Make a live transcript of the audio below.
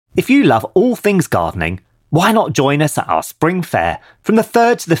If you love all things gardening, why not join us at our spring fair from the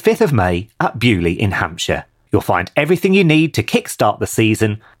 3rd to the 5th of May at Bewley in Hampshire? You'll find everything you need to kickstart the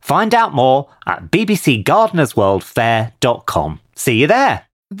season. Find out more at bbcgardenersworldfair.com. See you there.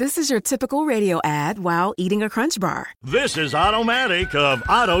 This is your typical radio ad while eating a Crunch Bar. This is Automatic of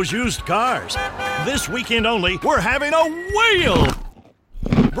Otto's Used Cars. This weekend only, we're having a whale!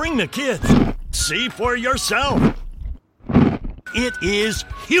 Bring the kids. See for yourself. It is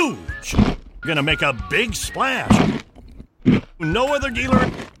huge. Gonna make a big splash. No other dealer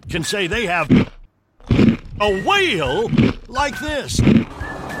can say they have a whale like this.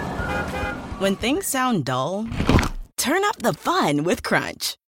 When things sound dull, turn up the fun with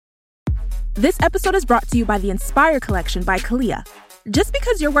Crunch. This episode is brought to you by the Inspire Collection by Kalia. Just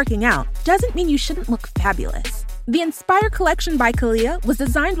because you're working out doesn't mean you shouldn't look fabulous. The Inspire Collection by Kalia was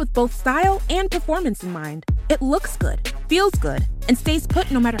designed with both style and performance in mind. It looks good, feels good, and stays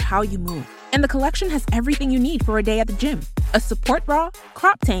put no matter how you move. And the collection has everything you need for a day at the gym. A support bra,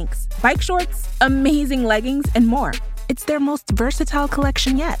 crop tanks, bike shorts, amazing leggings, and more. It's their most versatile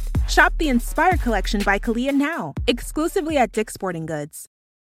collection yet. Shop the Inspire Collection by Kalia now, exclusively at Dick's Sporting Goods.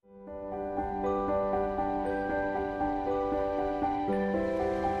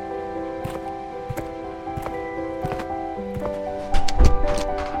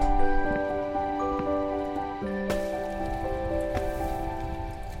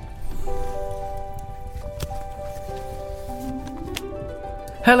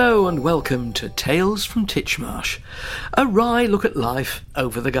 Hello and welcome to Tales from Titchmarsh, a wry look at life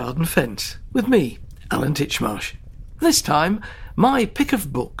over the garden fence, with me, Alan Titchmarsh. This time, my pick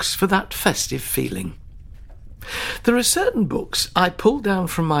of books for that festive feeling. There are certain books I pull down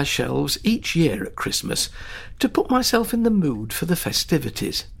from my shelves each year at Christmas to put myself in the mood for the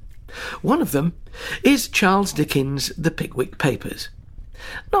festivities. One of them is Charles Dickens' The Pickwick Papers.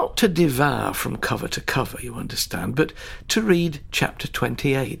 Not to devour from cover to cover, you understand, but to read chapter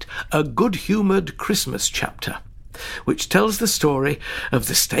 28, a good-humoured Christmas chapter, which tells the story of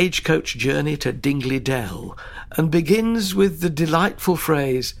the stagecoach journey to Dingley Dell, and begins with the delightful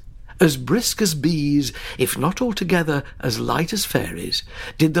phrase, "As brisk as bees, if not altogether as light as fairies,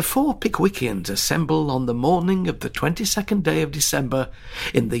 did the 4 Pickwickians assemble on the morning of the 22nd day of December,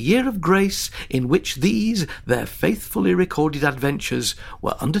 in the year of grace in which these, their faithfully recorded adventures,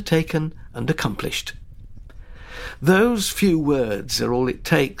 were undertaken and accomplished." Those few words are all it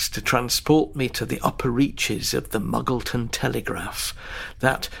takes to transport me to the upper reaches of the Muggleton Telegraph,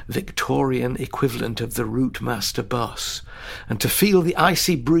 that Victorian equivalent of the Routemaster bus, and to feel the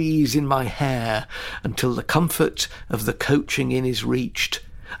icy breeze in my hair until the comfort of the coaching inn is reached,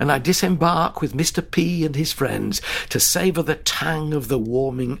 and I disembark with Mr. P and his friends to savour the tang of the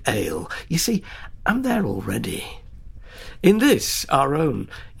warming ale. You see, I'm there already. In this, our own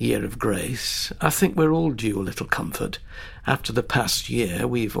year of grace, I think we're all due a little comfort after the past year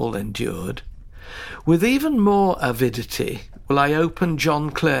we've all endured. With even more avidity will I open John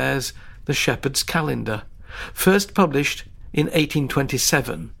Clare's The Shepherd's Calendar, first published in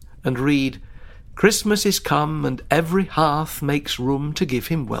 1827, and read, "Christmas is come, and every hearth makes room to give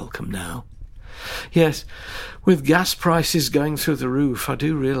him welcome now." Yes, with gas prices going through the roof, I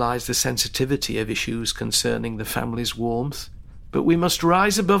do realise the sensitivity of issues concerning the family's warmth, but we must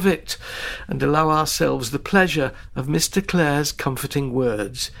rise above it and allow ourselves the pleasure of Mr. Clare's comforting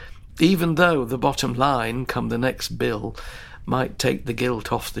words, even though the bottom line, come the next bill, might take the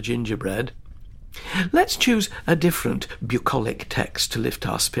gilt off the gingerbread. Let's choose a different bucolic text to lift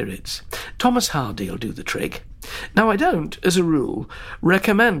our spirits. Thomas Hardy'll do the trick. Now, I don't, as a rule,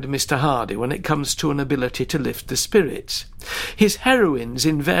 recommend Mr. Hardy when it comes to an ability to lift the spirits. His heroines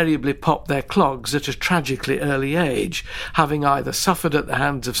invariably pop their clogs at a tragically early age, having either suffered at the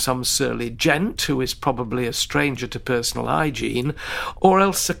hands of some surly gent who is probably a stranger to personal hygiene, or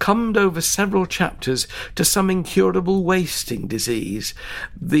else succumbed over several chapters to some incurable wasting disease,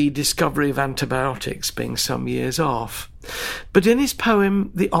 the discovery of antibiotics being some years off. But in his poem,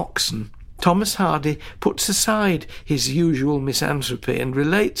 The Oxen, Thomas Hardy puts aside his usual misanthropy and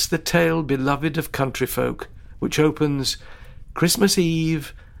relates the tale beloved of country folk, which opens, "Christmas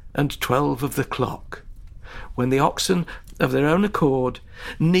Eve and 12 of the clock, when the oxen, of their own accord,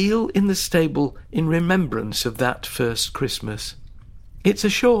 kneel in the stable in remembrance of that first Christmas." It's a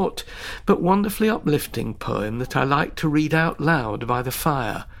short but wonderfully uplifting poem that I like to read out loud by the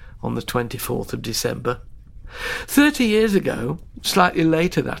fire on the 24th of December. 30 years ago, slightly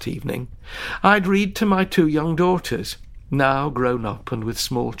later that evening, I'd read to my 2 young daughters, now grown up and with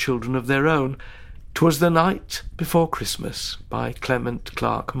small children of their own, "'Twas the Night Before Christmas" by Clement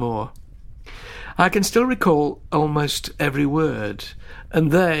Clarke Moore. I can still recall almost every word,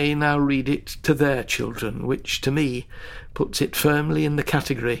 and they now read it to their children, which to me puts it firmly in the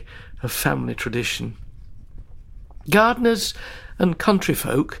category of family tradition. Gardeners and country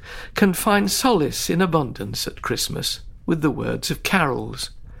folk can find solace in abundance at Christmas with the words of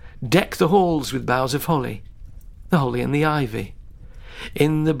carols. Deck the halls with boughs of holly, the holly and the ivy.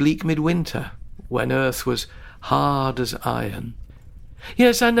 In the bleak midwinter, when earth was hard as iron.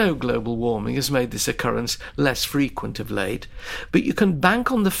 Yes, I know global warming has made this occurrence less frequent of late, but you can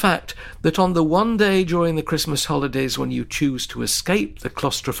bank on the fact that on the one day during the Christmas holidays when you choose to escape the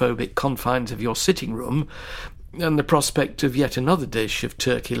claustrophobic confines of your sitting room, and the prospect of yet another dish of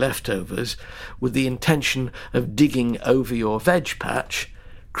turkey leftovers, with the intention of digging over your veg patch,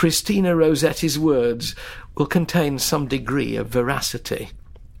 Christina Rossetti's words will contain some degree of veracity.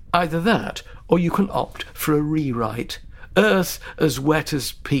 Either that, or you can opt for a rewrite. Earth as wet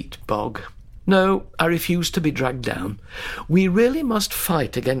as peat bog. No, I refuse to be dragged down. We really must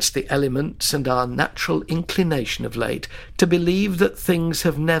fight against the elements and our natural inclination of late to believe that things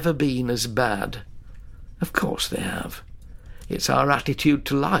have never been as bad. Of course they have. It's our attitude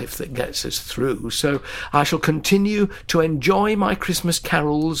to life that gets us through, so I shall continue to enjoy my Christmas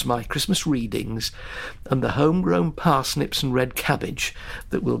carols, my Christmas readings, and the homegrown parsnips and red cabbage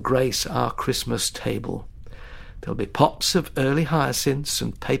that will grace our Christmas table. There'll be pots of early hyacinths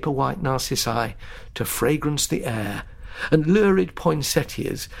and paper-white narcissi to fragrance the air, and lurid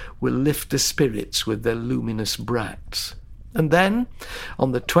poinsettias will lift the spirits with their luminous bracts. And then,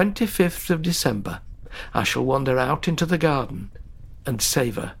 on the 25th of December, I shall wander out into the garden and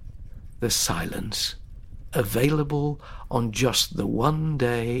savour the silence, available on just the one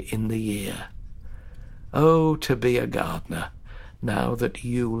day in the year. Oh, to be a gardener, now that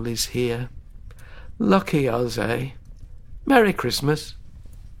Yule is here. Lucky us, eh? Merry Christmas.